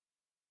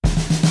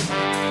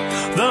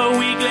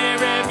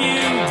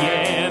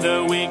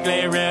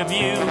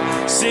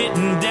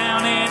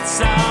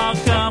it's all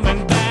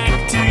coming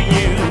back to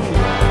you.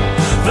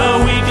 The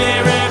Weekly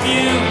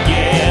Review,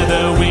 yeah,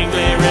 the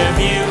Weekly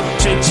Review.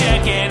 To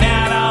checking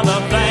out all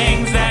the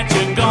things that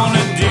you're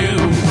gonna do.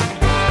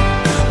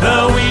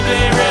 The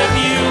Weekly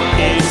Review,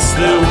 it's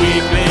the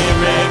Weekly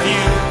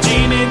Review.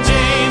 Gene and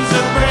James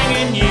are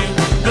bringing you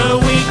the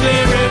Weekly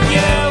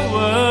Review.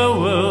 Whoa,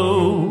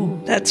 whoa.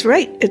 That's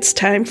right. It's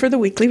time for the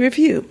Weekly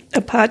Review,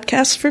 a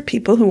podcast for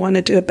people who want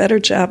to do a better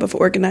job of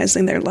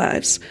organizing their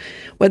lives.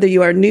 Whether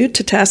you are new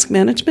to task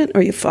management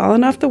or you've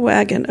fallen off the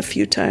wagon a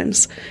few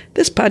times,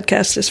 this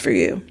podcast is for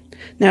you.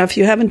 Now, if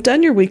you haven't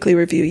done your weekly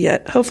review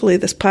yet, hopefully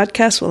this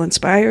podcast will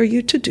inspire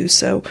you to do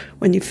so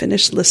when you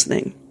finish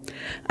listening.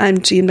 I'm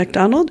Jean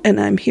MacDonald, and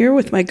I'm here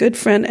with my good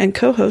friend and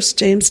co-host,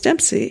 James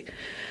Dempsey.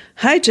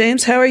 Hi,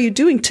 James. How are you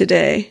doing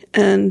today?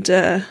 And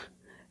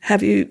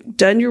have you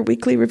done your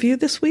weekly review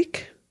this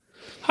week?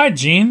 Hi,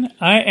 Jean.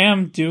 I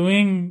am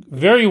doing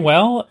very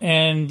well,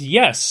 and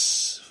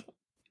yes,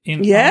 in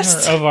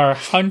honor of our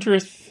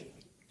 100th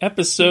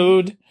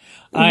episode,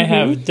 I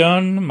have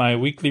done my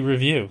weekly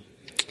review.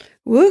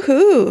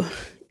 Woohoo!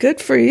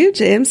 Good for you,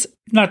 James.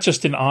 Not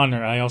just in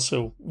honor, I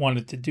also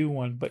wanted to do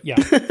one, but yeah.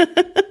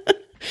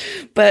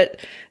 But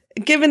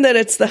given that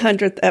it's the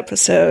 100th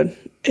episode,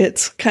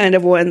 it's kind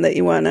of one that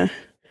you want to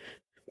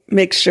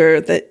make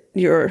sure that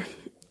your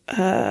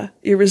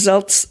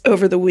results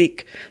over the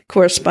week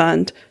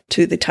correspond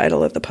to the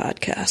title of the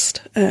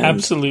podcast.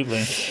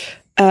 Absolutely.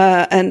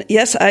 And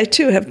yes, I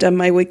too have done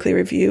my weekly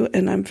review,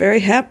 and I'm very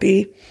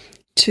happy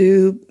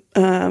to,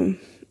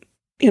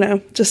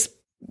 just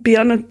be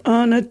on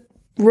a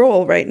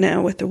roll right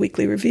now with the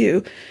weekly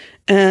review.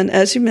 And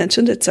as you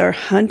mentioned, it's our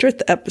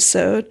 100th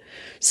episode.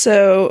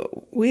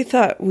 So we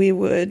thought we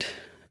would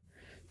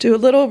do a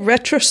little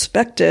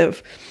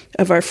retrospective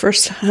of our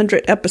first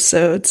 100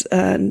 episodes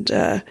and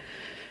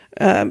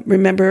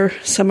remember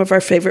some of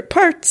our favorite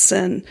parts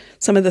and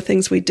some of the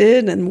things we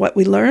did and what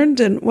we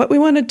learned and what we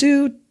want to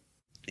do.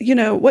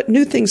 What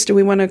new things do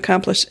we want to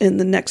accomplish in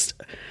the next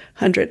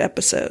 100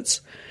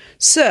 episodes?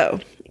 So,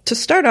 to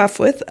start off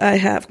with, I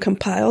have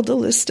compiled a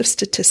list of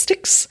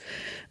statistics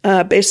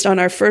based on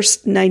our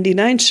first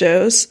 99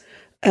 shows.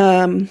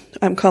 I'm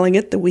calling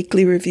it the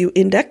Weekly Review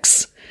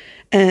Index.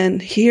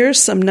 And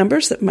here's some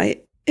numbers that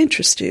might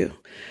interest you.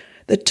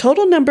 The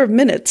total number of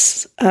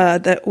minutes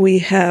that we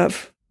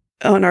have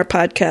on our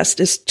podcast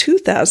is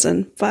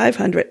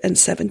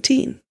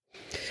 2,517.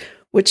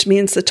 Which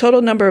means the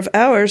total number of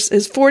hours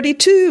is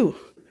 42.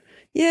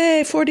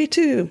 Yay,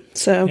 42.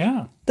 So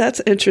yeah,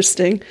 that's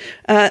interesting.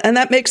 And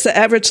that makes the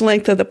average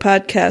length of the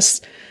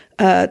podcast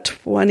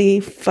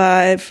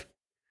 25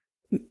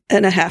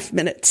 and a half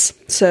minutes.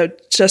 So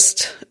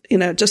just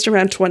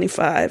around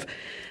 25.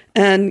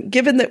 And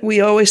given that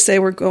we always say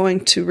we're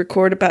going to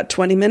record about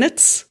 20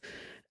 minutes,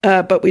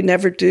 but we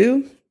never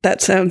do, that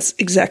sounds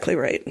exactly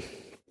right.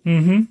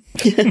 Mm-hmm.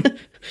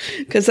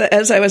 Because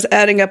as I was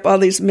adding up all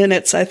these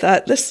minutes, I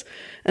thought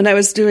and I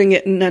was doing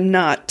it in a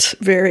not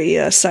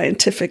very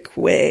scientific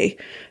way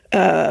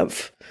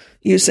of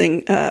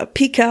using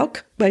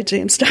pCalc by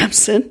James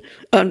Dobson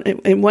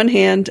in one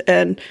hand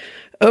and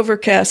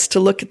Overcast to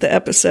look at the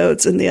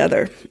episodes in the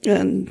other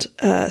and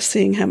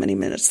seeing how many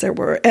minutes there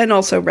were, and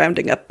also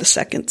rounding up the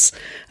seconds.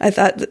 I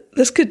thought that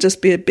this could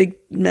just be a big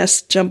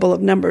mess jumble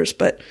of numbers,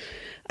 but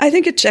I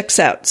think it checks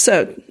out.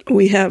 So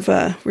we have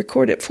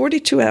recorded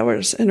 42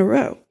 hours in a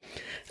row.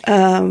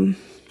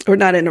 Or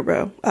not in a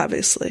row,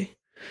 obviously.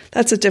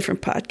 That's a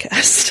different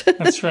podcast.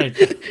 That's right.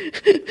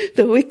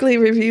 The Weekly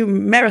Review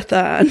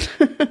Marathon.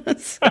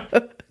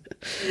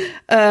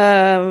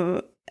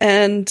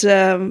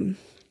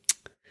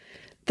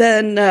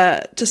 Then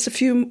just a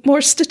few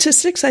more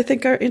statistics I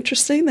think are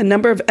interesting. The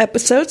number of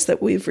episodes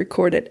that we've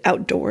recorded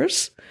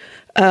outdoors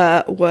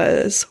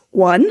was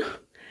 1.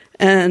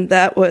 And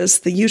that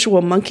was The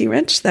Usual Monkey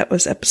Wrench. That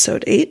was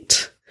episode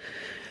 8.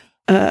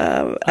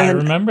 I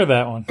remember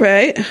that one.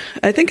 Right?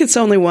 I think it's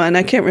only 1.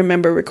 I can't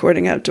remember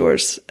recording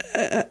outdoors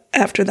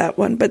after that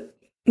one. But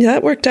yeah,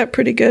 that worked out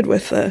pretty good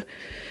with the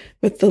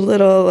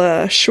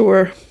little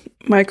Shure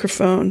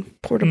microphone,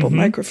 portable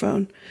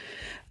microphone.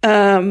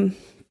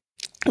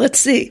 Let's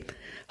see.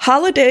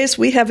 Holidays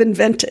we have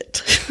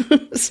invented.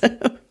 So,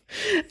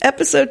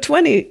 episode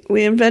 20,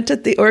 we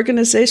invented the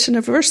organization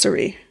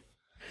anniversary.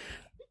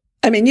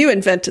 I mean, you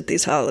invented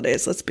these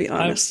holidays, let's be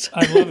honest.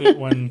 I love it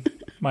when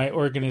my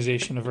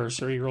organization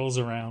anniversary rolls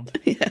around.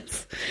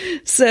 Yes.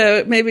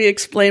 So maybe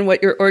explain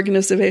what your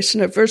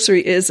organization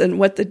anniversary is and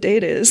what the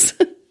date is.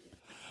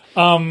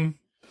 Well,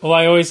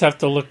 I always have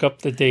to look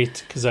up the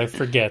date because I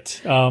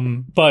forget.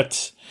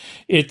 But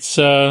it's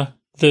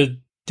the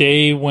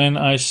day when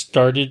I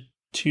started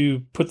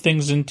to put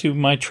things into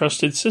my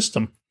trusted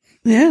system.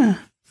 Yeah.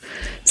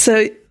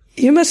 So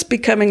you must be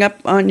coming up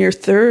on your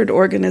 3rd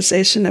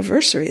organization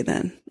anniversary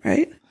then,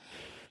 right?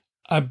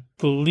 I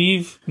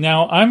believe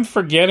now I'm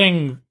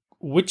forgetting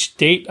which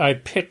date I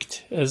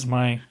picked as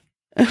my,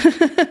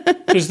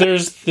 because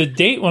there's the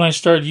date when I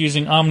started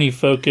using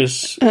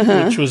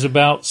OmniFocus, which was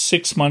about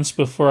 6 months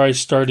before I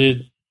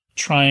started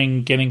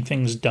trying getting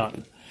things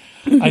done.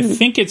 I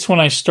think it's when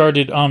I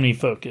started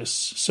OmniFocus,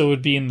 so it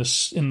would be in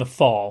the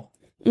fall.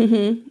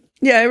 Mm-hmm.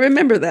 Yeah, I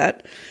remember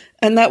that.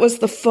 And that was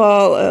the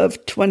fall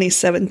of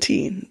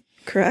 2017,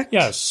 correct?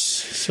 Yes.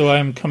 So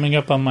I'm coming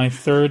up on my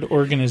 3rd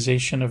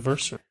organization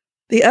anniversary.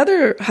 The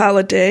other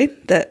holiday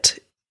that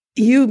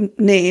you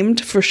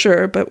named for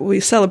sure, but we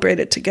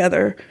celebrated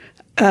together,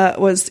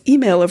 was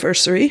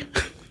Email-iversary.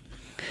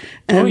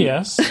 Oh,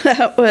 yes.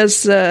 That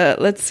was,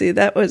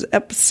 that was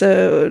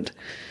episode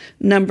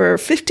number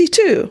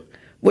 52,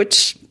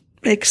 which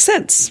makes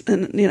sense.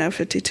 And,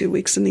 52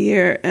 weeks in the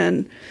year.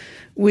 And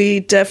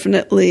we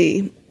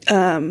definitely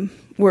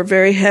were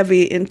very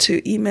heavy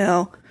into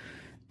email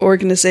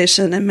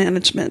organization and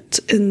management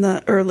in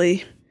the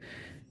early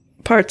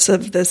parts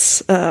of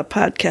this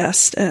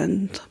podcast.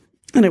 And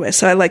anyway,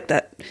 so I like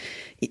that.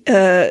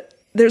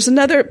 There's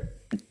another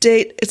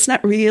date. It's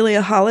not really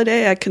a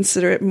holiday. I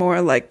consider it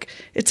more like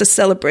it's a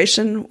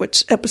celebration,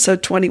 which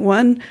episode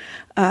 21,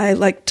 I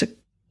like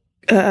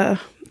to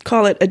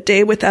call it a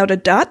day without a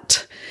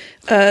dot.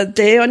 A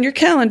day on your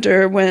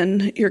calendar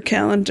when your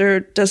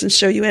calendar doesn't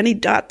show you any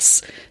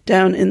dots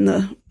down in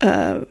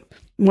the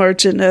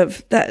margin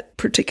of that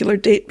particular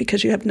date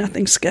because you have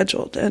nothing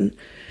scheduled. And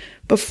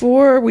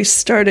before we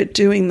started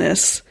doing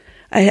this,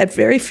 I had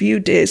very few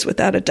days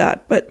without a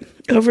dot, but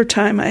over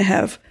time I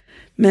have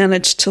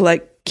managed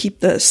to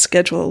keep the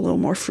schedule a little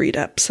more freed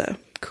up. So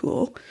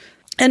cool.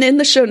 And in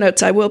the show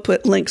notes, I will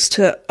put links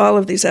to all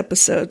of these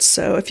episodes.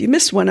 So if you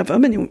missed one of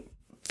them and you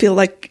feel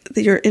like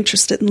you're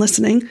interested in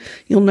listening,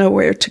 you'll know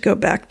where to go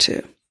back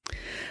to.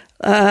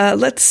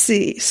 Let's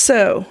see.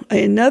 So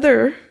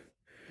another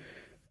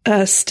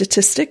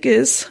statistic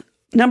is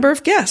number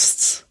of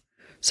guests.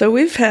 So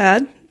we've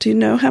had, do you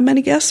know how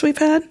many guests we've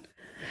had?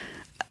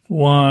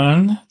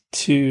 1,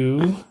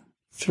 2,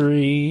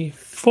 3,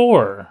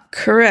 4.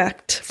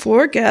 Correct.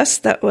 4 guests.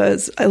 That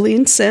was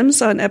Eileen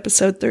Sims on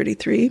episode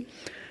 33,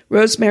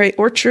 Rosemary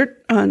Orchard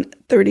on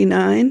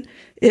 39,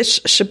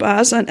 Ish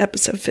Shabazz on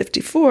episode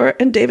 54,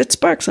 and David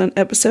Sparks on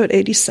episode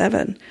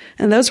 87.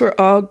 And those were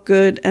all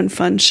good and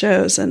fun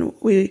shows, and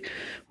we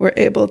were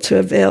able to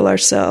avail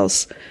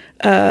ourselves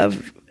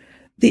of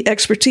the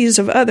expertise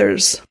of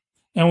others.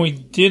 And we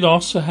did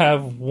also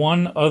have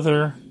one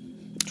other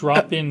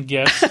drop-in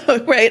guest.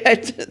 Right.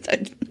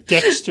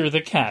 Dexter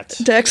the cat.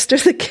 Dexter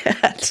the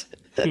cat.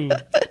 Who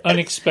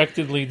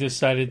unexpectedly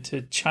decided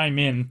to chime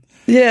in.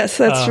 Yes,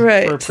 that's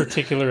right. For a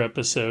particular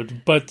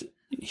episode. But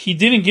he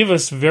didn't give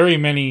us very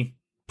many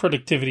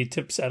productivity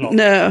tips at all.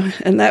 No,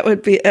 and that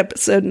would be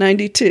episode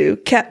 92,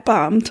 Cat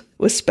Bombed,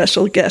 with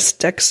special guest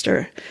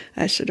Dexter.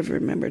 I should have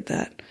remembered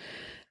that.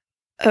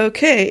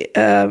 Okay,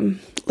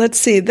 let's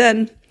see.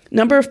 Then,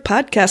 number of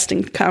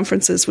podcasting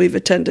conferences we've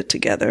attended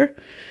together.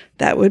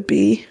 That would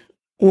be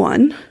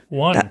 1.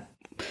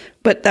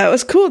 But that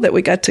was cool that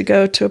we got to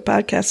go to a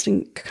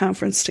podcasting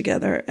conference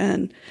together.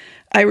 And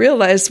I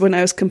realized when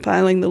I was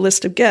compiling the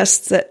list of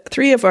guests that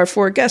 3 of our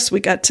 4 guests we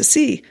got to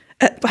see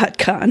at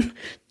PodCon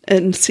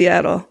in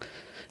Seattle.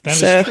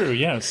 That is true,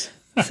 yes.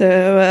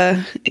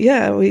 So,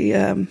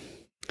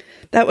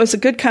 that was a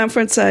good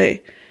conference.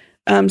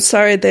 I'm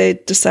sorry they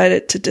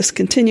decided to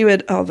discontinue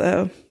it,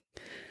 although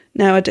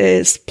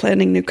nowadays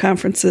planning new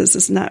conferences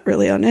is not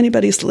really on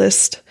anybody's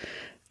list.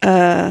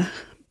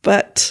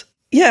 But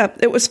yeah,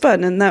 it was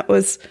fun. And that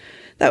was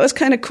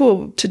kind of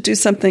cool to do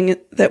something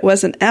that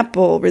wasn't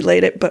Apple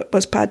related, but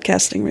was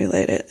podcasting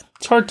related.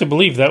 It's hard to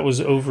believe that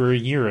was over a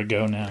year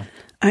ago now.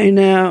 I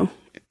know.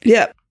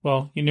 Yeah.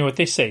 Well, you know what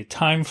they say.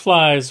 Time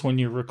flies when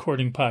you're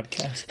recording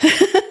podcasts.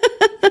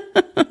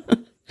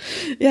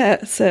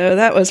 Yeah. So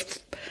that was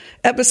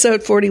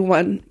episode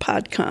 41,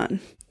 PodCon.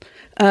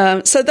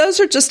 So those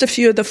are just a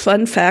few of the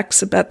fun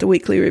facts about the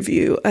weekly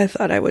review I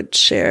thought I would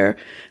share.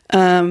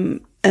 And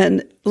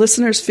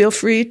listeners, feel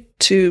free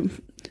to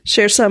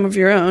share some of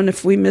your own.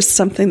 If we missed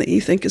something that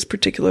you think is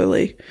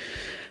particularly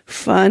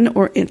fun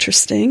or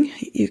interesting,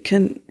 you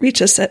can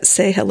reach us at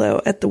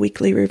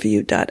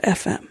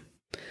sayhello@theweeklyreview.fm.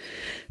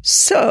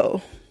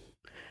 So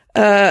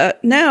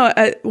now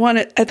I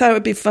thought it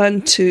would be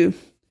fun to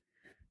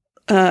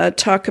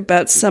talk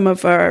about some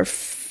of our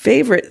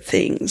favorite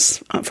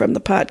things from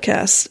the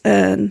podcast.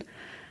 And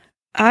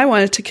I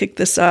wanted to kick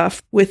this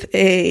off with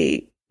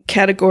a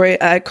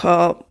category I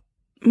call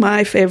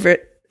my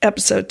favorite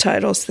episode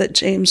titles that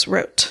James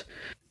wrote.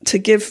 To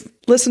give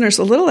listeners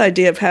a little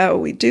idea of how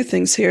we do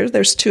things here,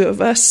 there's 2 of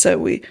us, so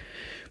we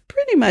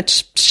pretty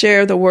much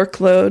share the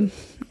workload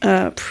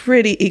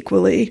pretty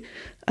equally.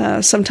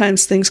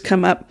 Sometimes things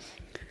come up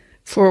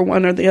for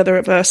one or the other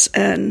of us,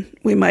 and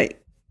we might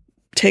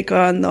take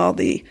on all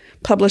the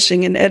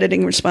publishing and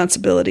editing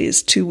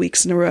responsibilities 2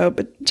 weeks in a row,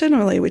 but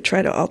generally we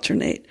try to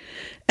alternate.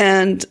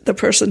 And the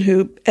person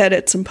who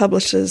edits and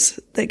publishes,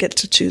 they get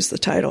to choose the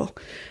title.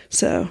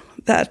 So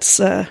that's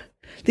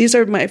these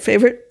are my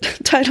favorite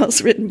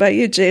titles written by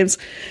you, James.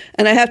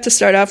 And I have to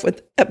start off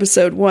with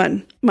episode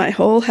 1. My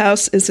whole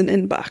house is an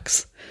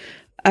inbox.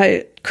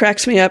 It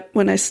cracks me up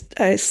when I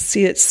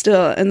see it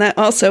still. And that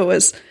also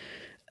was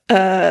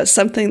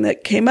something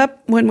that came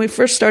up when we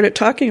first started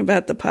talking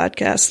about the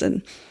podcast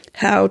and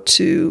how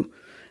to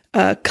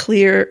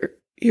clear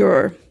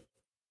your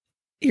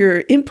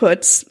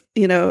inputs,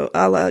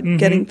 a la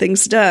getting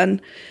things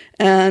done,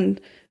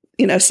 and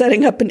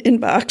setting up an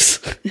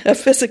inbox, a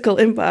physical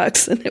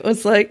inbox. And it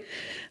was like,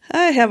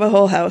 I have a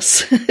whole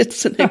house.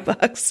 It's an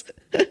inbox.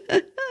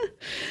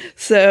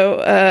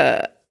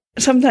 So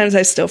sometimes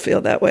I still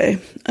feel that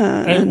way.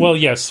 Well,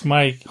 yes,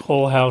 my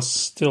whole house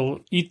still,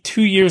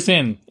 2 years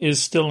in,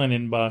 is still an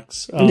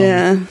inbox.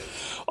 Yeah.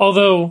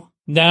 Although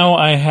now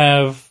I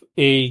have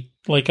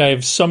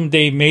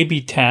someday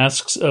maybe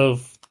tasks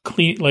of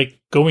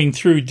going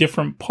through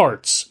different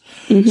parts.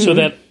 So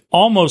that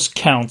almost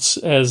counts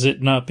as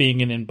it not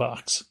being an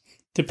inbox.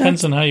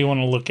 Depends on how you want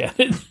to look at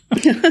it.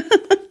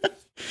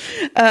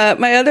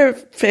 My other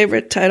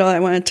favorite title I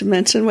wanted to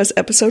mention was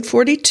episode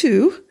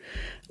 42,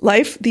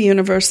 Life, the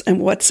Universe, and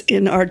What's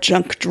in Our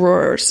Junk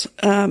Drawers.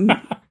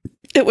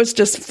 It was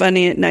just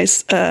funny,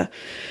 nice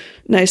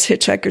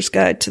Hitchhiker's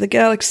Guide to the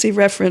Galaxy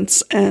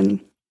reference.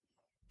 And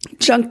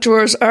junk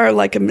drawers are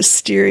like a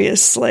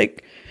mysterious,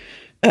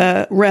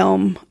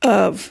 realm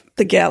of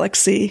the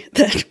galaxy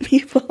that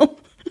people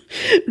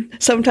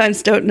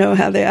sometimes don't know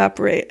how they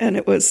operate. And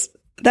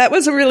that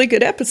was a really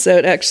good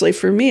episode, actually,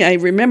 for me. I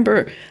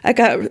remember I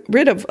got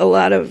rid of a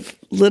lot of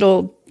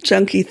little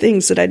junky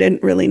things that I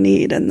didn't really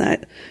need, and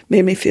that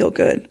made me feel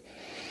good.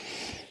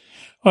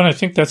 Well, and I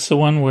think that's the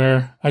one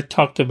where I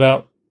talked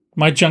about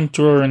my junk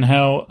drawer and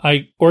how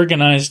I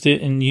organized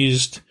it and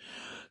used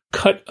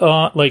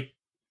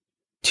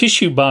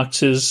tissue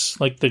boxes,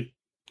 like the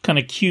kind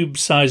of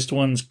cube-sized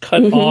ones,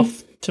 cut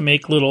off to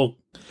make little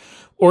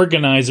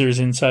organizers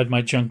inside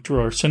my junk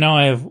drawer. So now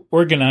I have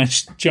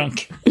organized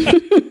junk.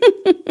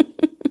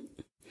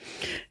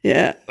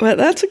 Yeah, well,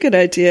 that's a good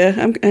idea.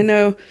 I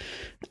know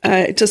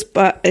I just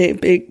bought a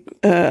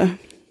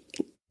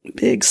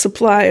big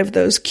supply of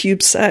those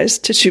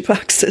cube-sized tissue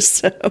boxes,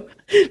 so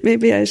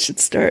maybe I should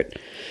start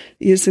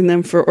using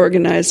them for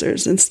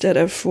organizers instead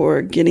of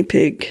for guinea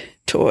pig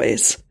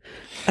toys.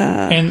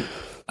 And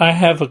I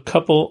have a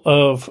couple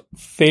of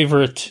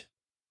favorite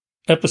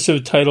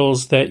episode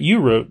titles that you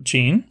wrote,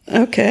 Jean.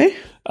 Okay.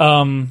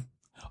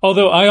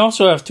 Although I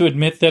also have to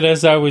admit that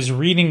as I was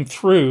reading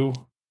through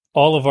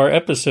all of our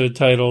episode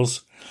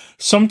titles,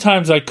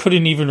 sometimes I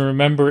couldn't even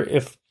remember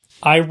if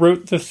I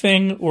wrote the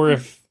thing or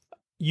if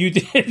you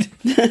did.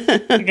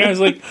 I was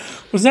like,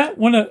 was that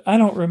one? I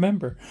don't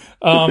remember.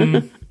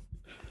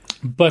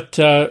 But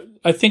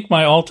I think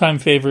my all-time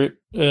favorite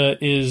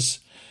is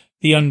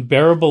The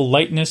Unbearable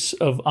Lightness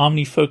of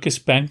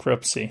OmniFocus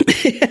Bankruptcy.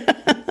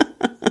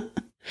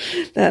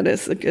 That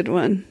is a good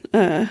one.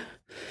 And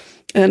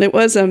it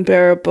was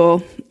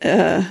unbearable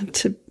in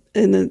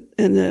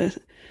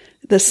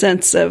the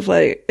sense of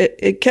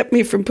it kept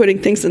me from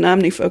putting things in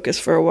OmniFocus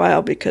for a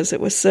while because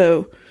it was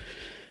so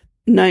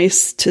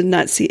nice to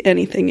not see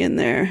anything in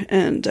there.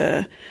 And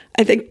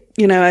I think,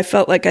 I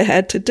felt like I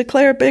had to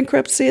declare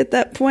bankruptcy at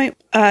that point.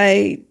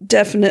 I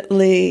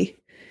definitely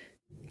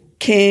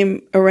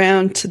came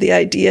around to the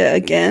idea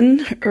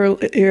again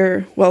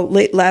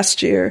late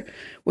last year,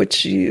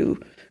 which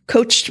you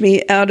coached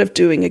me out of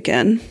doing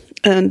again.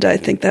 And I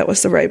think that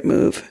was the right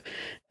move.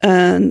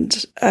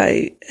 And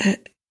I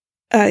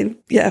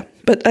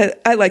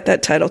like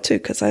that title too,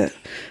 because I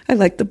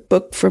like the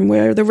book from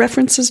where the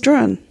reference is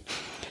drawn.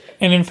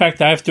 And in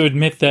fact, I have to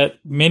admit that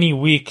many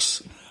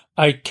weeks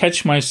I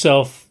catch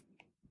myself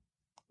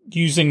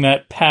using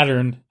that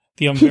pattern,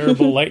 The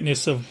Unbearable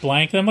Lightness of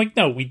Blank. And I'm like,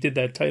 no, we did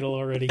that title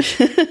already.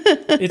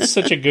 It's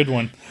such a good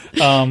one.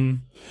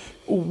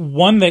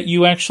 One that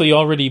you actually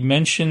already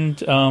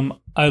mentioned,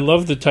 I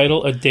love the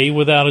title, A Day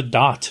Without a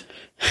Dot.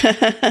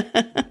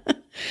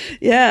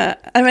 Yeah.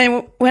 I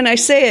mean, when I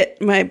say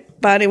it, my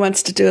body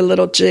wants to do a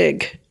little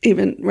jig,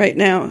 even right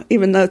now,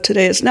 even though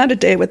today is not a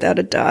day without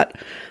a dot,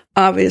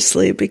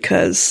 obviously,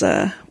 because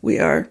we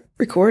are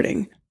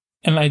recording.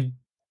 And I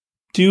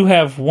do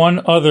have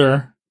one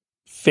other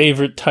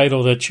favorite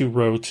title that you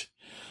wrote,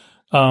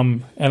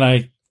 and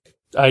I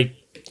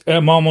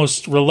am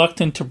almost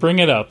reluctant to bring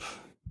it up,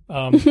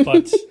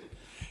 but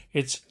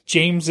it's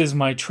James is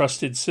My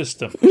Trusted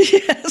System.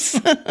 Yes.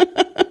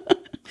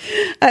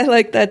 I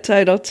like that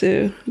title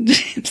too.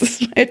 James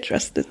is My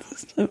Trusted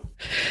System.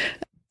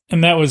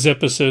 And that was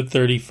episode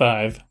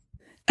 35.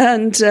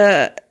 And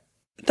that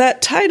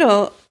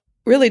title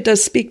really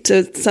does speak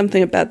to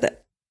something about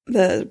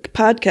the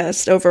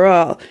podcast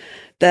overall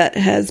that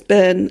has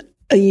been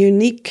a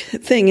unique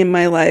thing in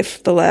my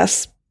life the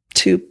last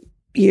 2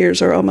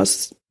 years or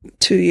almost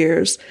 2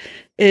 years,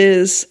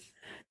 is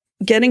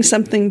getting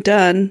something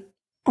done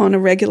on a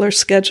regular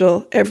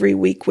schedule every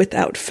week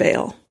without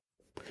fail.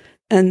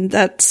 And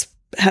that's,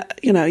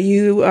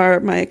 you are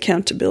my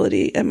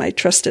accountability and my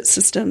trusted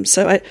system.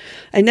 So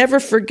I never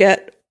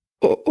forget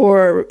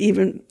or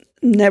even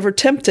never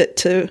tempt it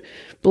to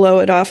blow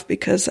it off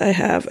because I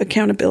have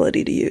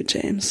accountability to you,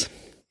 James.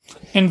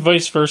 And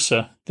vice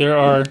versa.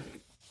 There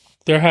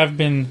have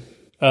been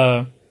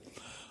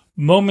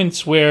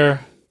moments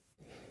where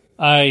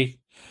I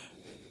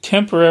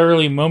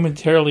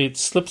momentarily, it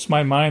slips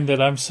my mind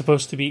that I'm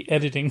supposed to be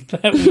editing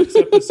that week's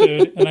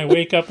episode, and I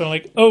wake up and I'm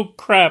like, oh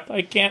crap,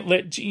 I can't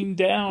let Jean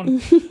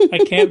down. I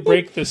can't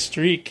break the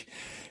streak.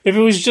 If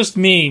it was just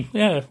me,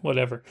 yeah,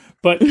 whatever.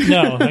 But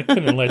no, I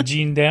couldn't let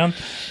Jean down.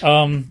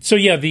 So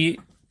yeah, the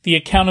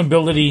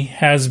accountability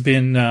has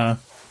been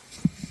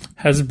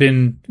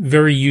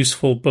very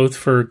useful, both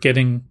for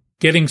getting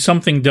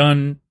something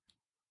done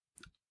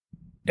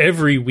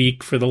every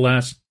week for the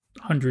last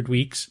 100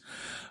 weeks.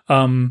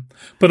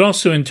 But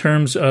also in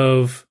terms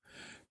of,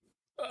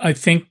 I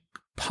think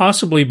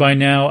possibly by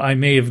now I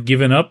may have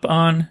given up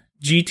on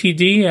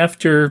GTD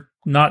after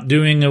not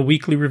doing a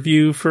weekly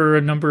review for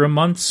a number of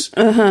months.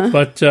 Uh-huh.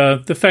 But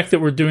the fact that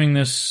we're doing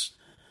this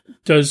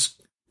does,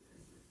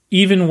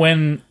 even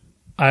when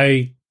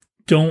I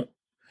don't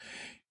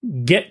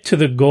get to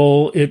the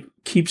goal, it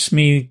keeps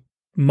me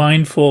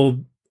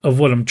mindful of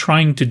what I'm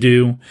trying to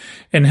do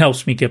and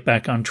helps me get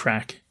back on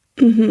track.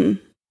 Mm-hmm.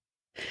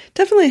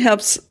 Definitely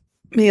helps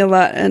me a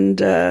lot.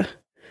 And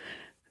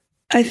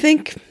I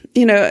think,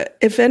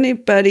 if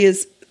anybody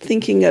is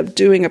thinking of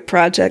doing a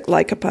project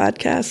like a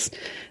podcast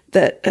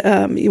that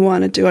you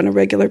want to do on a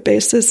regular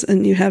basis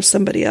and you have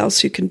somebody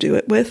else you can do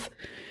it with,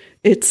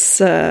 it's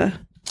a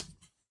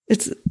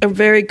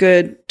very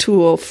good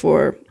tool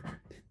for,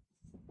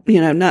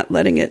 not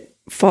letting it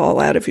fall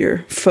out of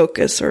your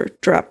focus or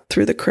drop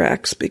through the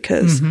cracks,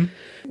 because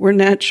we're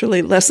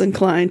naturally less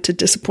inclined to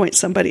disappoint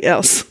somebody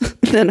else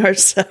than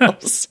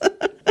ourselves.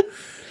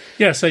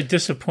 Yes, I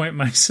disappoint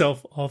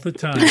myself all the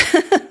time.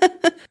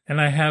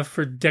 And I have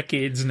for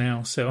decades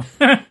now, so.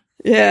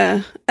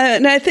 Yeah.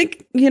 And I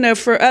think,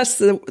 for us,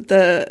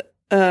 we're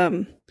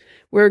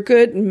a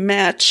good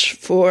match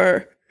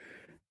for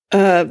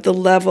the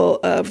level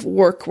of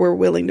work we're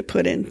willing to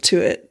put into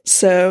it.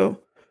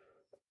 So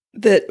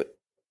that,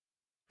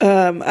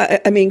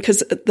 because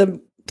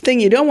the thing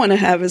you don't want to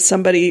have is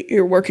somebody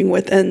you're working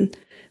with and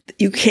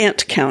you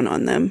can't count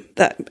on them.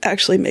 That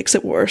actually makes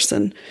it worse.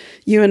 And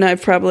you and I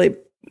probably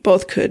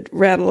both could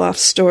rattle off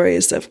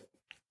stories of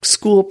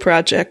school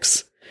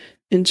projects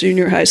in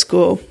junior high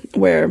school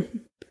where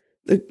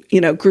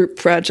group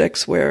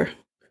projects where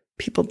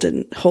people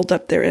didn't hold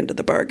up their end of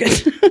the bargain.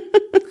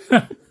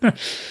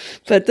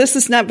 But this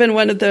has not been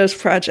one of those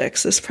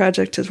projects. This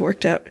project has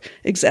worked out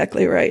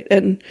exactly right.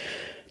 And,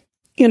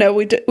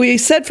 we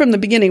said from the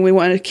beginning we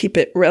wanted to keep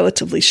it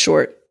relatively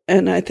short,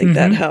 and I think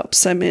that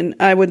helps. I mean,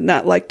 I would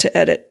not like to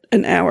edit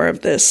an hour of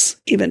this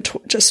even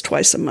just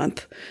twice a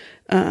month,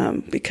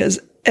 because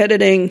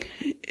editing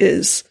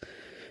is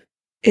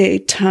a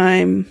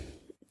time,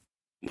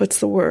 what's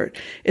the word?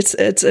 It's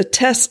a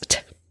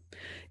test.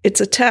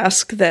 It's a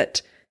task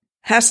that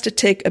has to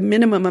take a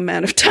minimum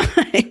amount of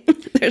time.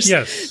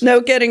 There's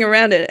no getting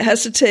around it. It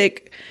has to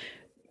take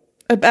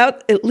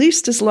about at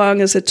least as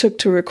long as it took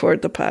to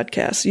record the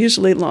podcast,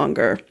 usually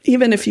longer,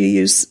 even if you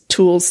use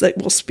tools that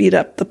will speed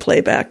up the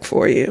playback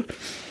for you.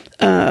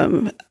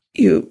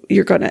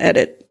 You're going to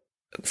edit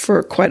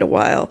for quite a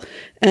while.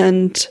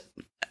 And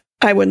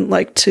I wouldn't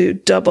like to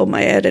double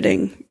my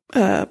editing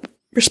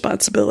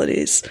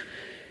responsibilities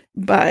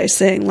by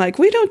saying,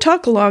 we don't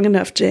talk long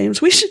enough, James.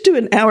 We should do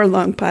an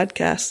hour-long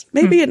podcast,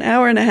 maybe an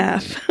hour and a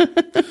half.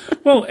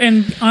 Well,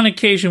 and on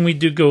occasion we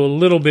do go a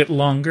little bit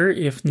longer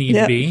if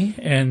need be,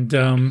 and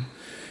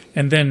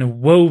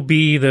then woe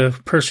be the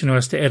person who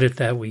has to edit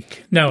that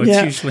week. No,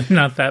 it's usually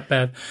not that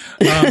bad.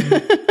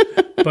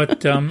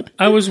 But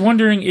I was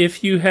wondering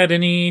if you had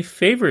any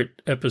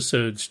favorite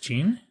episodes,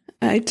 Jean?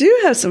 I do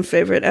have some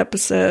favorite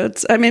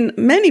episodes. I mean,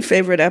 many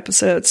favorite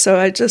episodes. So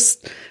I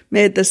just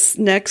made this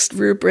next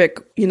rubric,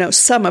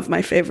 some of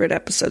my favorite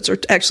episodes, or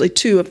actually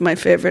two of my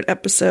favorite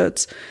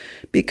episodes,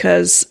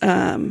 because,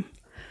 I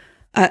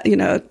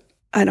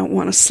don't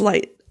want to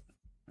slight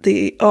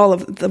all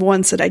of the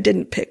ones that I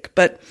didn't pick.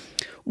 But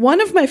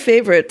one of my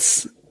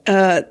favorites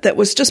that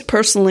was just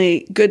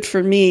personally good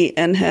for me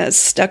and has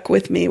stuck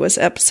with me was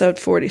episode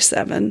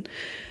 47,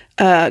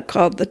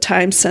 called The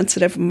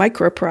Time-Sensitive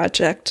Micro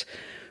Project,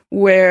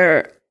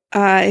 where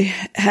I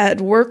had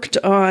worked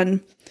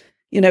on,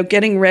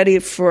 getting ready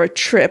for a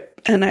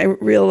trip, and I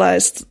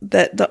realized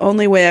that the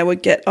only way I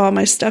would get all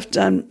my stuff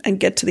done and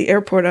get to the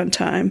airport on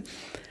time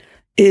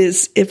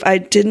is if I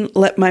didn't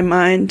let my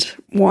mind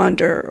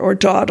wander or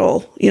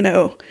dawdle,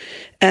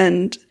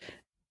 and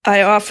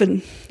I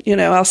often,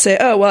 I'll say,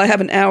 oh, well, I have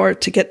an hour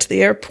to get to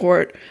the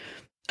airport,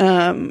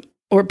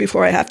 or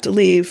before I have to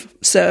leave.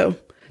 So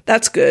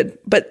that's good.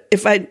 But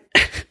if I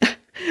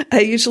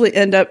usually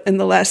end up in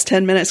the last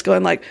 10 minutes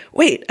going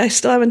wait, I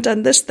still haven't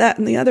done this, that,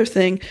 and the other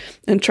thing,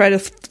 and try to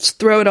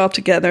throw it all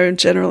together and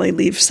generally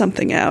leave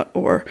something out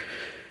or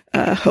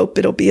hope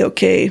it'll be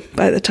okay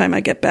by the time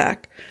I get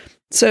back.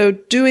 So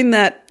doing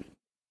that,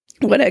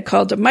 what I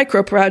called a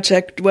micro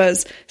project,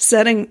 was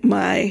setting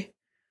my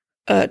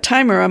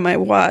timer on my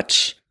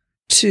watch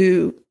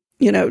to,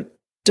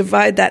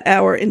 divide that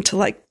hour into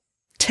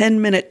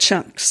 10-minute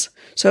chunks.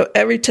 So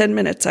every 10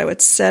 minutes I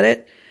would set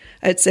it.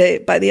 I'd say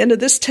by the end of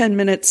this 10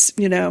 minutes,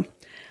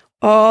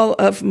 all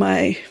of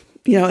my,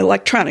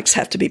 electronics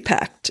have to be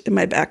packed in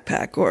my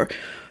backpack, or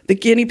the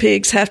guinea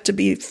pigs have to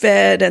be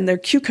fed and their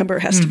cucumber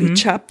has to be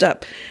chopped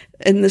up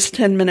in this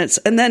 10 minutes.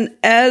 And then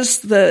as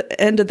the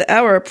end of the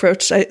hour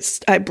approached,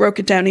 I broke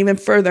it down even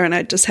further and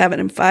I just have it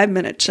in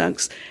 5-minute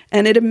chunks.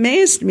 And it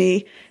amazed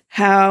me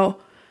how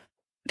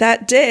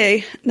that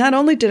day, not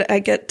only did I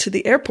get to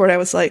the airport, I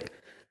was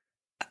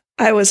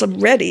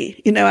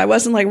ready. I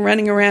wasn't like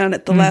running around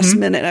at the last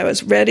minute. I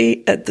was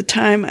ready at the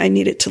time I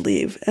needed to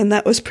leave. And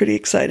that was pretty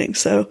exciting.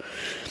 So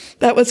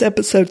that was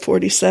episode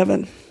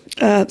 47.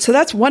 So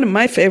that's one of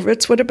my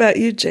favorites. What about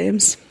you,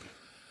 James?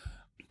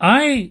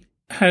 I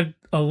had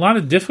a lot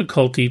of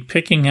difficulty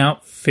picking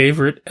out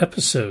favorite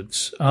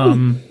episodes.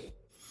 Oh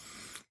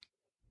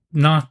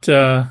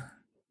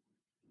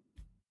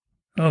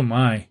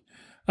my.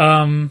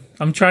 I'm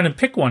trying to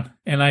pick one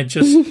and I'm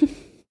going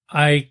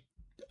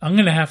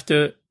to have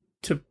to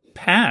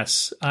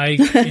pass.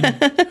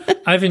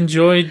 I've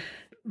enjoyed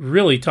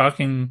really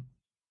talking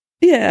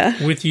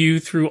with you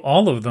through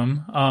all of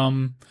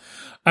them.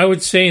 I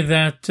would say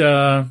that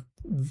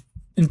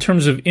in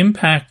terms of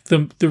impact,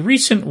 the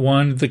recent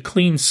one, the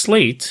Clean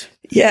Slate,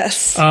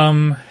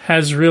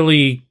 has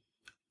really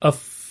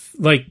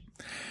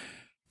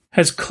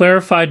has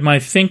clarified my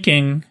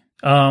thinking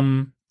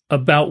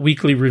about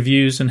weekly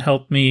reviews and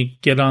helped me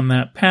get on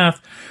that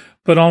path,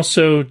 but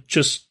also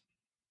just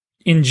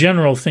in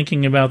general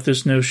thinking about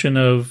this notion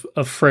of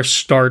a fresh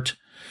start.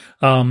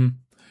 And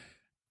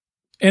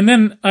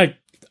then I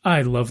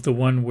love the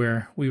one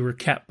where we were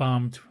cat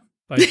bombed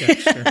by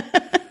Dexter.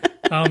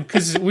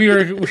 Because we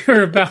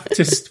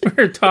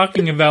were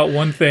talking about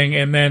one thing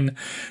and then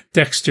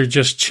Dexter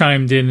just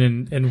chimed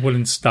in and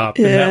wouldn't stop.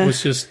 And that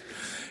was just,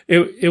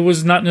 it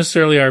was not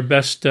necessarily our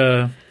best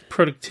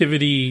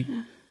productivity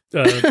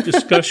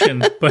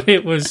discussion, but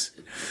it was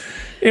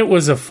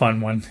a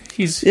fun one.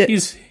 He's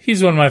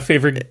one of my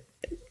favorite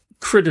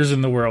critters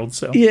in the world.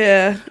 So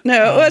it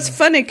was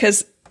funny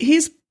because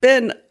he's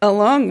been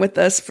along with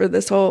us for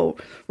this whole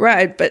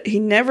ride, but he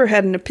never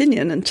had an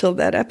opinion until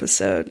that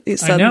episode. He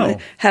suddenly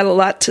had a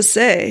lot to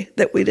say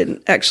that we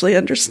didn't actually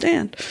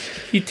understand.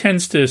 He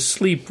tends to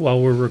sleep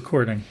while we're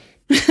recording.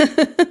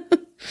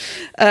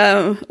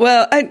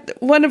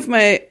 One of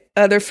my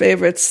other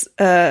favorites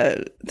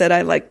that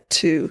I like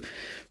to,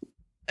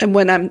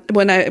 and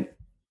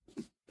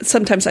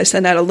sometimes I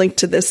send out a link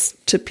to this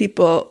to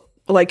people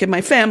like in my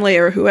family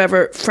or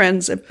whoever,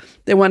 friends, if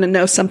they want to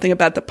know something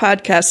about the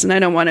podcast and I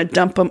don't want to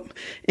dump them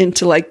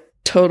into like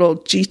total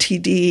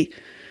GTD,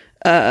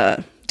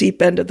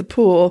 deep end of the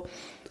pool.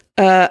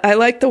 I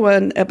like the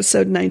one,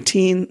 episode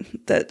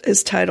 19, that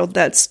is titled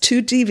That's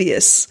Too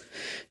Devious,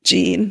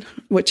 Gene,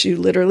 which you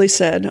literally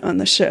said on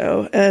the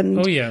show.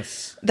 And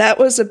that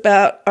was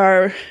about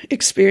our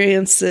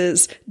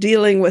experiences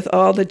dealing with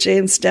all the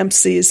James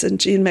Dempseys and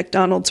Gene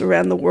McDonalds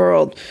around the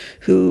world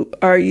who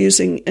are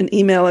using an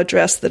email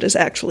address that is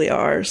actually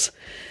ours,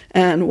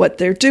 and what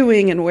they're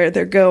doing and where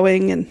they're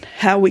going and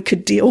how we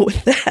could deal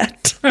with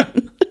that.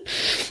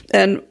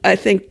 And I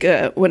think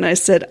when I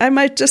said I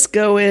might just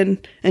go in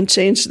and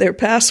change their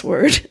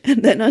password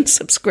and then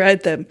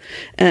unsubscribe them,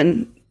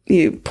 and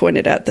you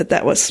pointed out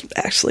that was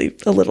actually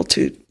a little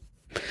too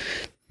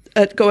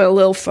going a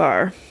little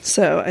far,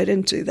 so I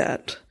didn't do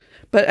that.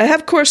 But I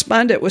have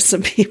corresponded with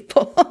some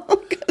people.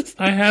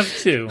 I have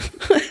too.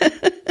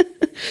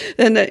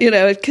 And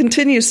it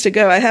continues to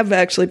go. I have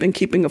actually been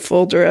keeping a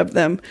folder of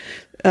them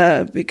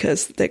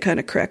because they kind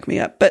of crack me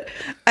up. But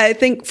I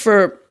think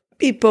for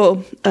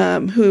people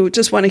who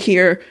just want to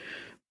hear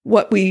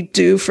what we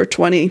do for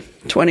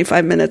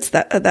 25 minutes,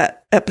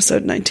 that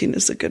episode 19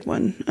 is a good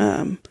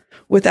one,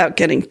 without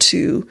getting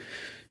too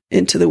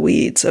into the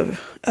weeds of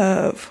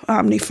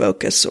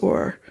OmniFocus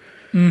or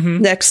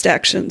next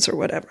actions or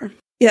whatever.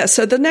 Yeah,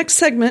 so the next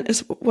segment is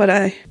what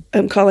I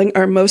am calling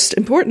our most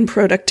important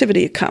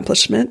productivity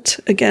accomplishment.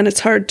 Again, it's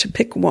hard to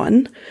pick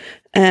one,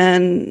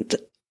 but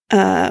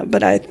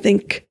I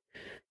think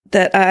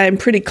that I'm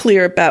pretty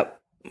clear about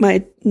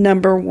my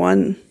number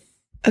one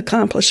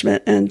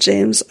accomplishment. And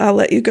James, I'll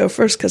let you go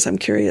first because I'm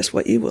curious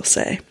what you will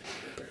say.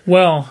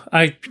 Well,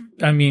 I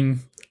mean,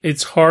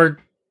 it's hard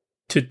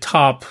to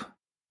top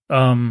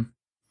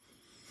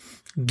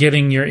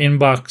getting your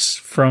inbox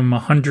from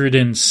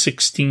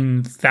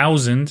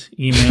 116,000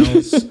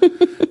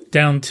 emails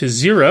down to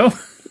 0.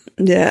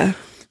 Yeah.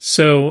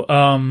 So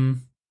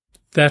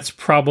that's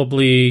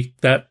probably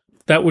that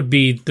would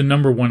be the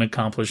number one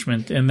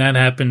accomplishment, and that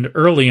happened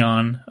early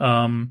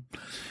on,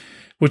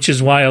 which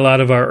is why a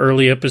lot of our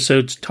early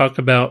episodes talk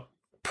about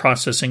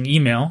processing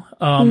email.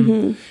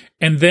 And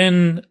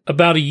then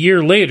about a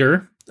year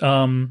later,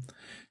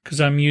 because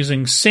I'm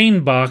using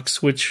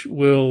SaneBox, which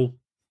will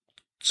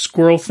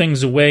squirrel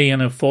things away in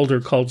a folder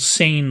called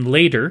Sane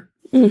Later.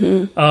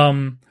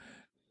 And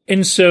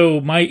so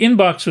my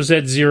inbox was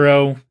at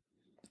 0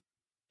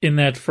 in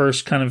that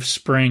first kind of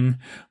spring,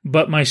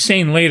 but my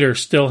Sane Later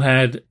still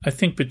had, I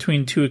think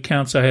between two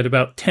accounts, I had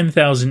about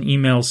 10,000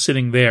 emails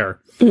sitting there.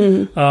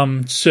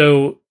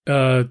 So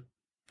a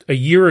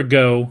year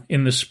ago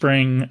in the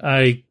spring,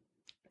 I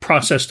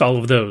processed all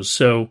of those.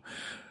 So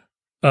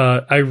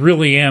I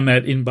really am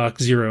at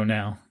inbox 0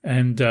 now.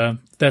 And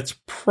that's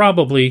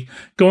probably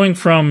going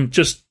from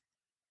just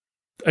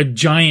a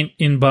giant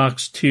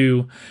inbox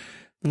to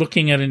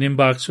looking at an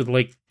inbox with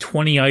like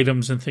 20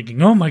 items and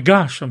thinking, oh my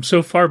gosh, I'm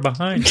so far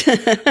behind,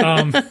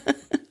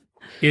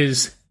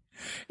 is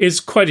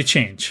quite a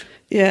change.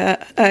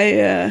 Yeah,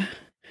 I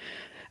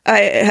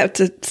have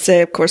to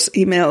say, of course,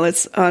 email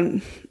is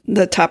on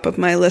the top of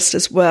my list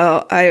as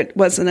well. I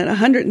wasn't at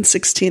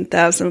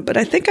 116,000, but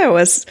I think I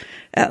was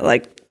at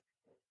like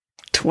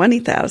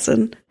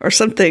 20,000 or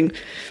something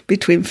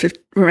between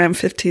around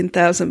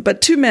 15,000,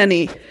 but too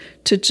many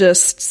to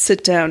just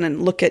sit down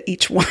and look at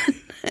each one.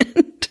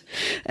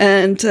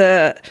 and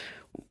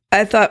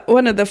I thought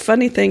one of the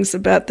funny things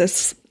about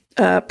this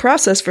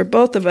process for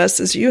both of us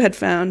is you had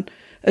found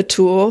a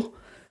tool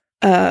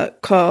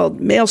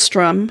called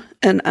Maelstrom,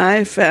 and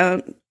I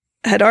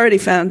had already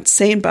found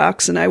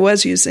SaneBox, and I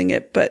was using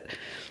it, but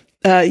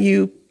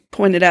you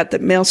pointed out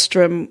that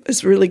Maelstrom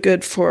is really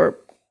good for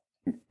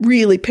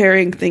really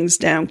paring things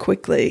down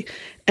quickly.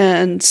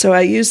 And so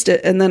I used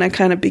it, and then I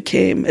kind of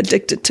became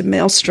addicted to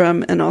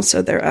Maelstrom and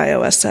also their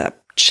iOS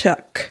app,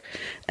 Chuck.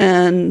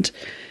 And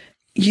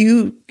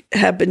you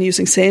have been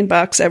using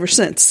SaneBox ever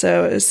since.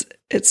 So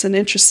it's an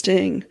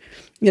interesting,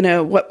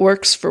 what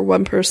works for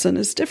one person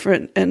is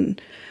different.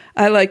 And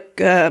I like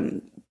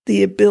the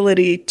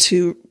ability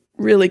to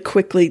really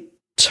quickly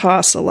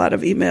toss a lot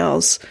of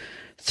emails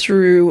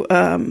through,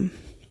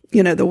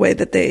 the way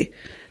that they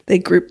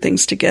group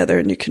things together,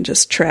 and you can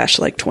just trash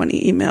like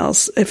 20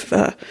 emails. If,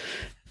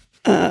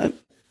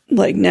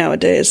 like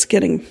nowadays,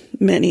 getting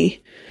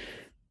many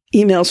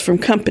emails from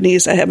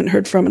companies I haven't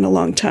heard from in a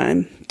long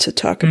time to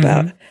talk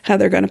about how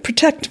they're going to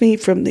protect me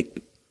from the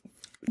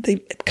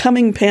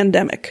coming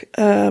pandemic.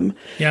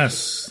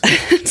 Yes.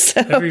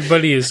 So,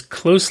 everybody is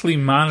closely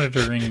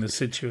monitoring the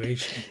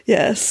situation.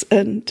 Yes.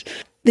 And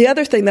the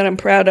other thing that I'm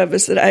proud of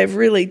is that I've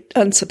really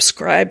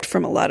unsubscribed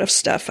from a lot of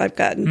stuff. I've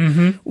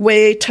gotten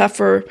way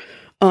tougher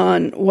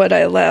on what I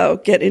allow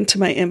get into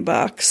my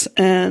inbox.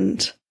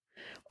 And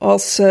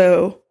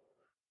also,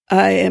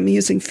 I am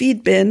using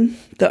Feedbin,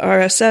 the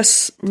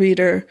RSS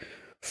reader,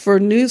 for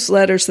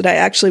newsletters that I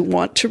actually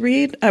want to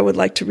read. I would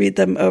like to read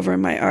them over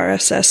in my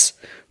RSS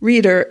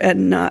reader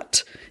and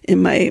not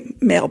in my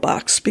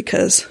mailbox,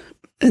 because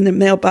in the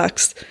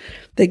mailbox,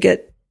 they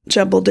get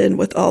jumbled in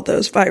with all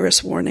those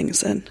virus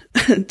warnings, and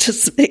it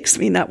just makes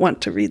me not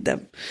want to read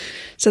them.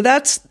 So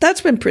that's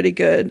been pretty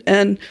good.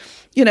 And,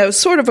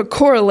 sort of a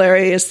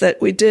corollary is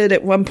that we did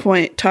at one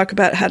point talk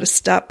about how to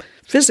stop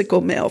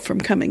physical mail from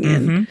coming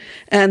in.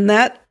 And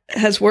that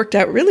has worked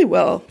out really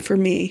well for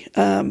me.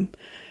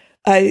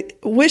 I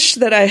wish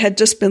that I had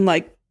just been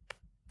like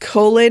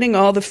collating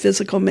all the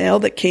physical mail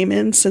that came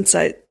in since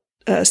I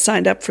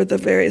signed up for the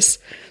various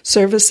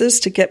services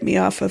to get me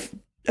off of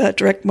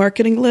direct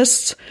marketing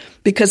lists,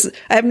 because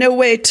I have no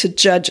way to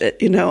judge it,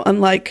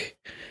 unlike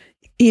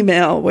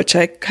email, which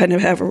I kind of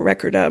have a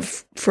record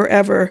of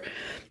forever.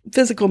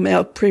 Physical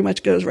mail pretty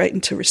much goes right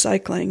into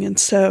recycling. And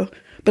so,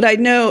 but I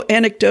know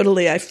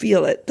anecdotally, I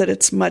feel it, that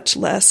it's much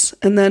less.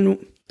 And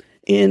then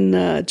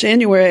in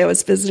January, I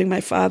was visiting my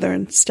father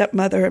and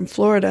stepmother in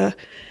Florida,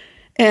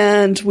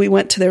 and we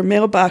went to their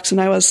mailbox, and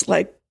I was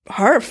like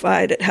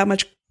horrified at how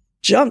much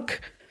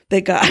junk they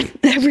got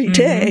every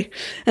day.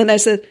 And I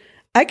said,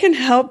 I can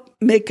help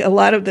make a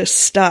lot of this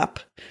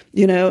stop,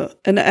 and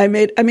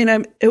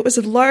it was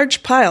a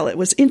large pile. It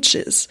was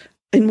inches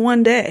in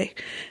one day.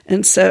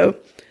 And so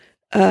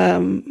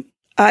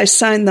I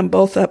signed them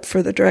both up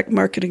for the Direct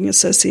Marketing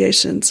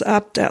Association's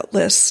opt-out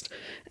list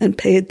and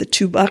paid the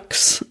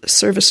 $2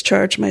 service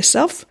charge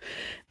myself.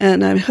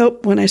 And I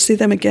hope when I see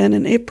them again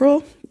in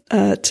April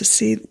to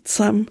see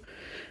some,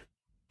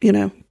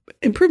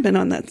 improvement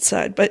on that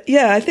side. But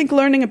yeah, I think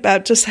learning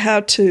about just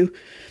how to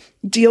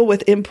deal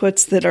with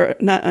inputs that are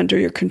not under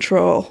your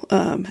control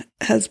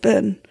has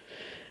been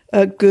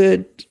a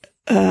good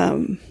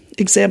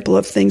example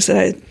of things that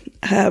I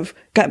have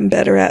gotten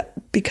better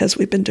at because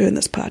we've been doing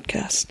this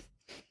podcast.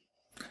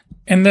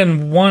 And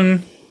then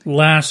one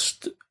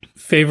last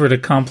favorite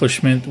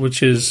accomplishment,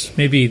 which is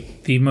maybe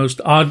the most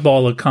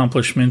oddball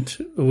accomplishment,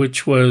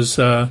 which was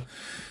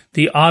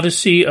the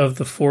Odyssey of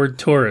the Ford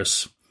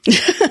Taurus,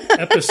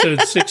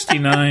 episode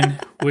 69,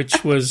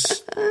 which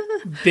was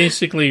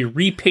basically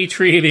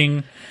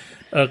repatriating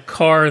a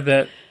car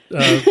that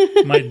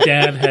my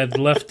dad had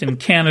left in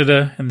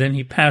Canada, and then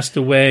he passed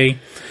away,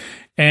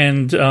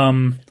 and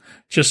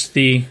just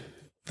the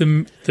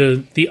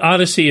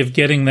odyssey of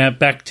getting that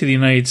back to the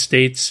United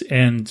States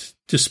and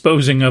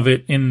disposing of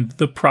it in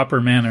the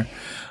proper manner.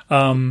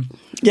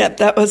 Yeah,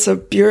 that was a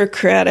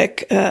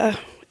bureaucratic,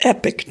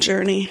 epic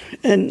journey,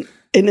 and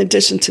in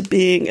addition to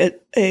being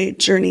a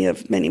journey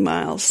of many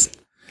miles.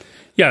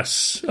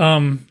 Yes,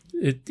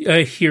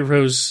 a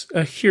hero's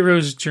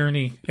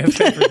journey,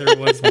 if ever there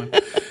was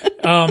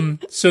one.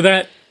 So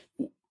that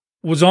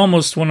was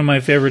almost one of my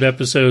favorite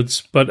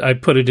episodes, but I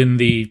put it in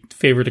the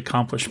favorite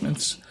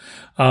accomplishments.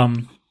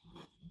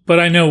 But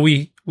I know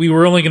we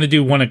were only going to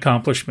do one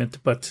accomplishment,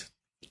 but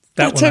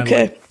that's one okay.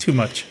 I liked too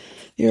much.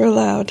 You're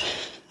allowed.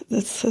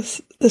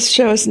 This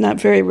show is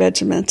not very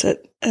regimented,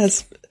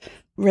 as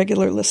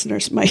regular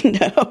listeners might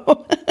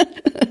know.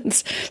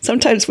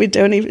 Sometimes we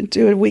don't even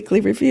do a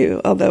weekly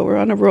review, although we're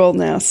on a roll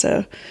now.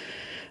 So,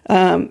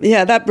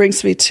 that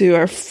brings me to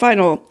our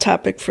final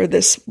topic for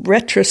this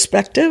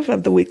retrospective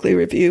of the weekly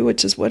review,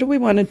 which is what do we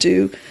want to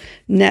do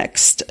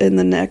next in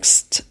the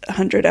next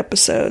 100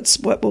 episodes?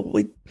 What will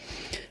we,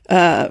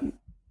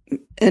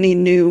 any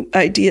new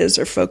ideas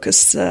or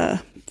focus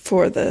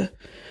for the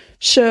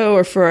show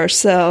or for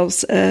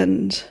ourselves?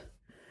 And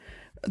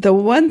the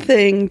one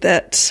thing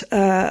that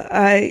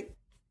I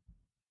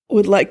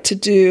would like to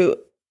do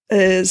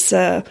is,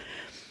 so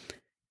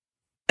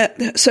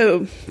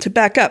to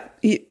back up,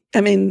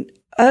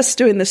 us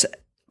doing this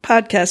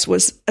podcast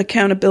was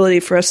accountability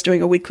for us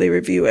doing a weekly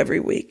review every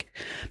week.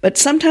 But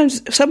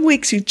sometimes, some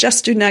weeks you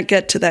just do not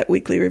get to that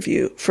weekly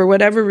review for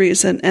whatever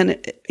reason. And,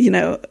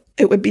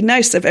 it would be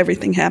nice if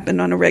everything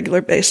happened on a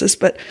regular basis,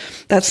 but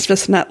that's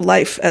just not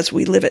life as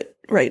we live it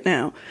right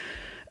now.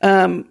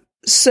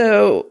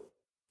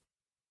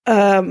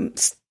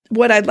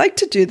 What I'd like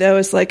to do, though,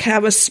 is like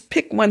have us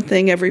pick one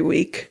thing every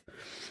week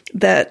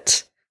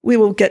that we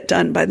will get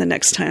done by the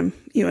next time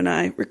you and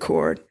I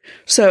record.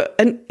 So,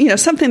 and,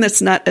 something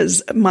that's not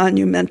as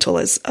monumental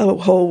as a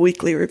whole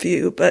weekly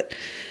review, but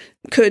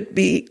could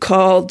be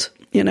called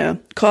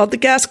the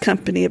gas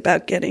company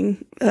about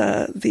getting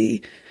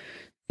the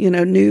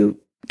new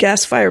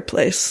gas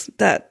fireplace,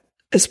 that,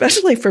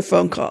 especially for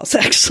phone calls,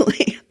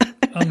 actually.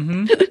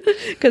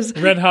 Because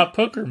Red Hot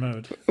Poker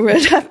Mode.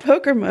 Red Hot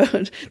Poker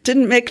Mode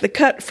didn't make the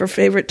cut for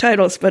favorite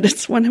titles, but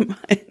it's one of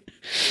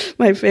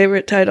my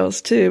favorite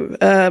titles too.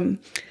 With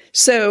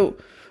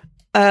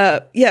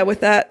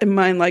that in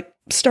mind, like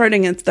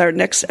starting with our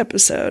next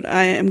episode,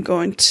 I am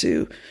going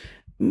to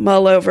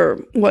mull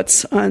over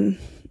what's on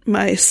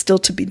my still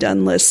to be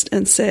done list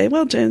and say,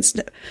 well, James,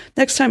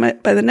 by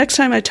the next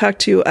time I talk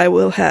to you, I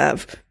will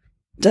have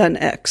done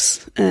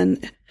X,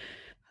 and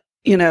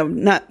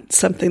not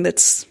something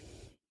that's,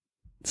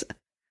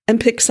 and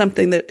pick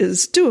something that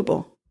is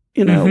doable,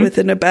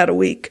 within about a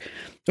week,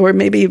 or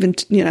maybe even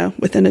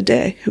within a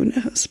day. Who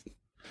knows?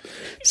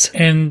 So.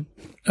 And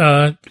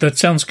that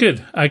sounds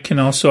good. I can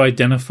also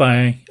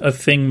identify a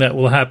thing that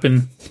will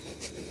happen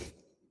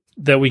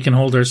that we can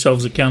hold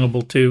ourselves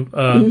accountable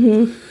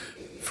to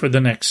for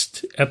the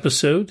next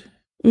episode.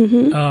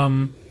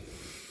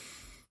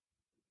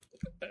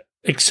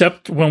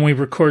 Except when we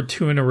record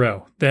 2 in a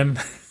row, then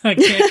I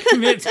can't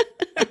commit.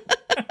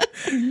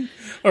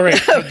 All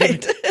right,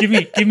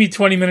 give me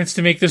 20 minutes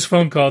to make this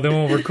phone call, then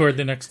we'll record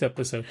the next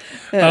episode.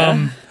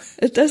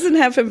 It doesn't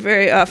happen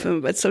very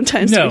often, but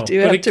sometimes we do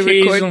have to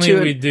record 2.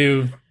 Occasionally we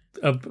do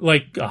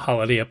like a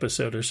holiday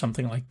episode or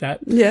something like that.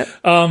 Yeah.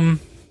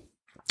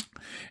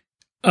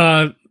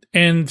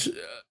 And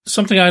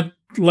something I'd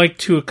like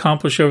to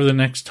accomplish over the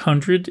next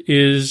 100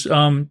 is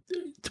to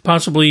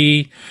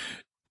possibly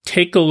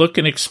take a look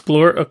and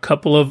explore a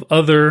couple of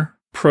other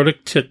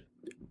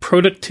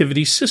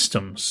productivity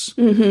systems.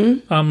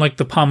 Like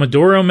the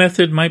Pomodoro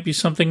method might be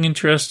something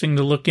interesting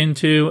to look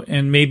into,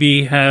 and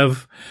maybe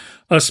have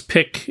us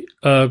pick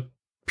a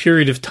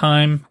period of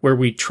time where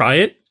we try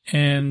it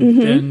and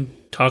then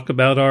talk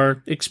about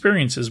our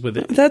experiences with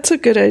it. That's a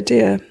good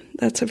idea.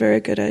 That's a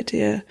very good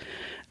idea.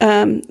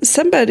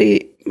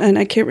 Somebody, and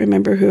I can't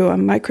remember who,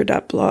 on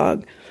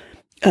Micro.blog,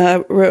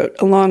 wrote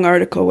a long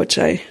article, which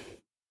I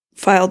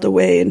filed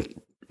away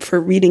for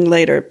reading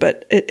later,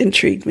 but it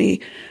intrigued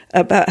me,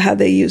 about how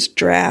they use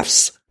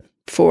drafts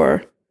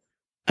for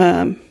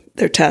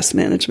their task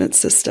management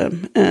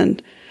system.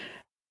 And,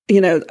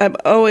 I'm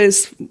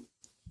always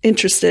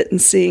interested in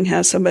seeing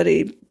how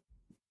somebody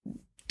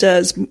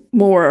does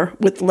more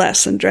with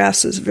less, and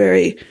drafts is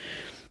very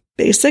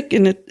basic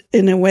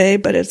in a way,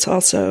 but it's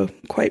also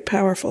quite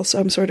powerful. So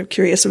I'm sort of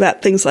curious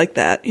about things like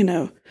that,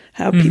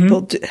 how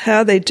people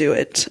how they do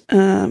it.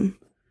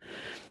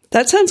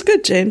 That sounds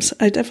good, James.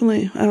 I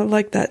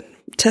like that.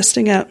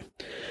 Testing out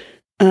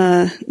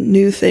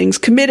new things,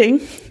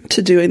 committing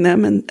to doing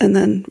them, and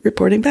then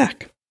reporting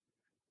back.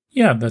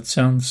 Yeah,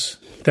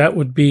 that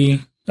would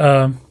be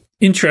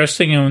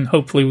interesting, and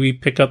hopefully we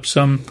pick up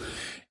some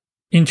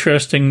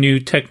interesting new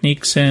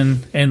techniques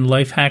and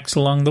life hacks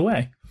along the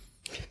way.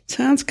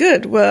 Sounds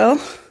good.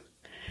 Well,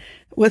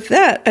 with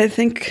that, I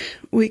think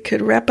we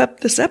could wrap up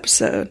this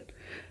episode,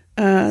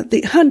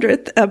 the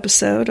 100th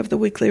episode of the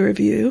Weekly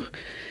Review,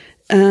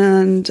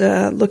 and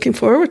looking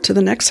forward to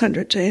the next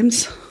 100,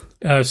 James.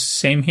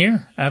 Same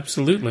here.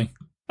 Absolutely.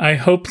 I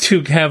hope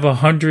to have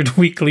 100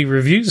 weekly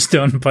reviews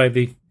done by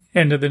the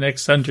end of the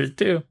next 100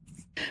 too.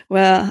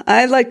 Well,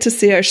 I'd like to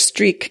see our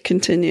streak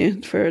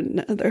continue for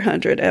another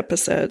 100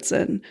 episodes,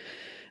 and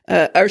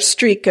our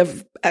streak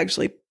of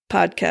actually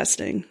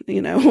podcasting,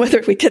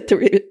 whether we get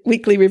the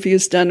weekly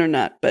reviews done or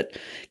not, but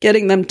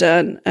getting them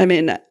done. I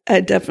mean,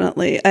 I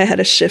had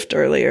a shift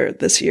earlier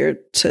this year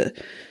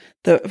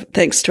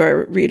thanks to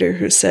our reader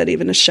who said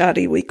even a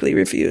shoddy weekly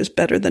review is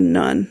better than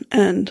none.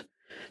 And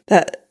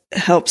that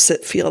helps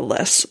it feel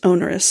less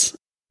onerous.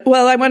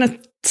 Well, I want to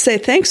say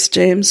thanks,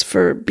 James,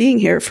 for being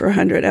here for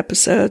 100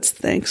 episodes.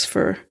 Thanks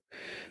for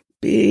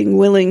being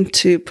willing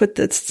to put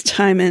this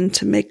time in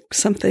to make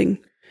something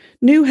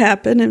new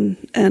happen.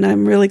 And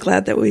I'm really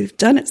glad that we've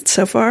done it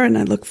so far, and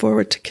I look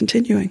forward to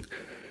continuing.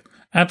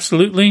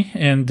 Absolutely.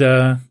 And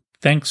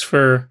thanks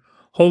for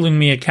holding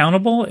me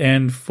accountable,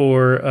 and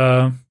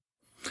for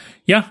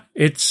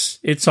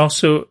it's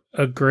also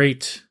a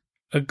great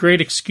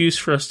excuse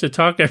for us to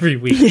talk every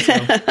week. So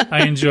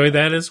I enjoy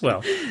that as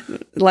well.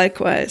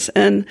 Likewise.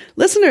 And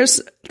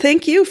listeners,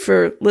 thank you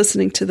for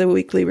listening to the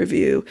Weekly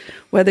Review.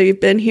 Whether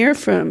you've been here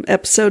from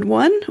episode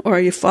 1 or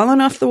you've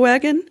fallen off the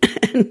wagon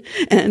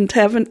and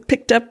haven't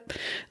picked up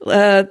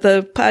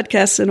the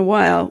podcast in a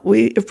while,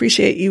 we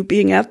appreciate you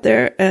being out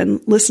there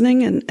and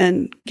listening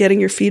and getting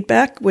your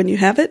feedback when you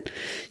have it.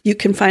 You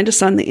can find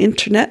us on the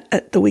internet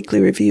at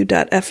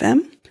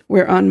theweeklyreview.fm.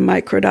 We're on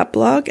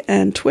micro.blog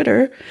and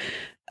Twitter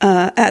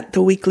at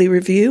The Weekly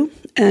Review,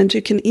 and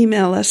you can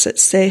email us at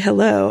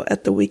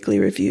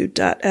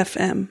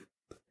sayhello@theweeklyreview.fm.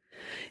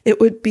 It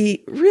would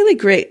be really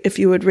great if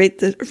you would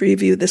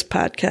review this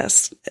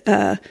podcast.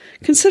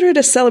 Consider it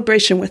a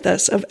celebration with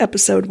us of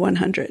episode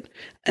 100.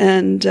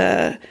 And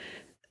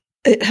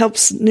it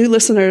helps new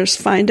listeners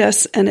find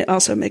us, and it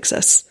also makes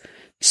us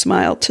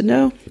smile to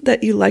know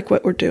that you like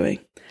what we're doing.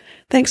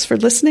 Thanks for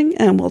listening,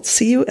 and we'll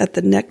see you at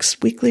the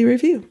next Weekly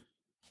Review.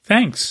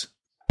 Thanks.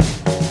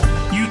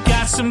 You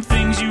got some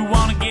things you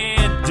want to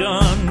get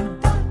done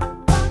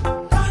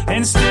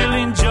and still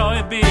enjoy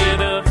a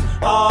bit of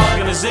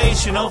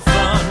organizational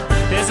fun.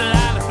 There's a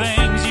lot of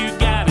things you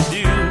got to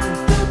do.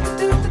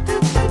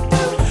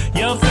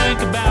 You'll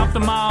think about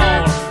them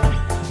all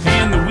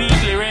in the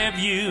Weekly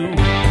Review.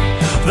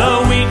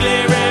 The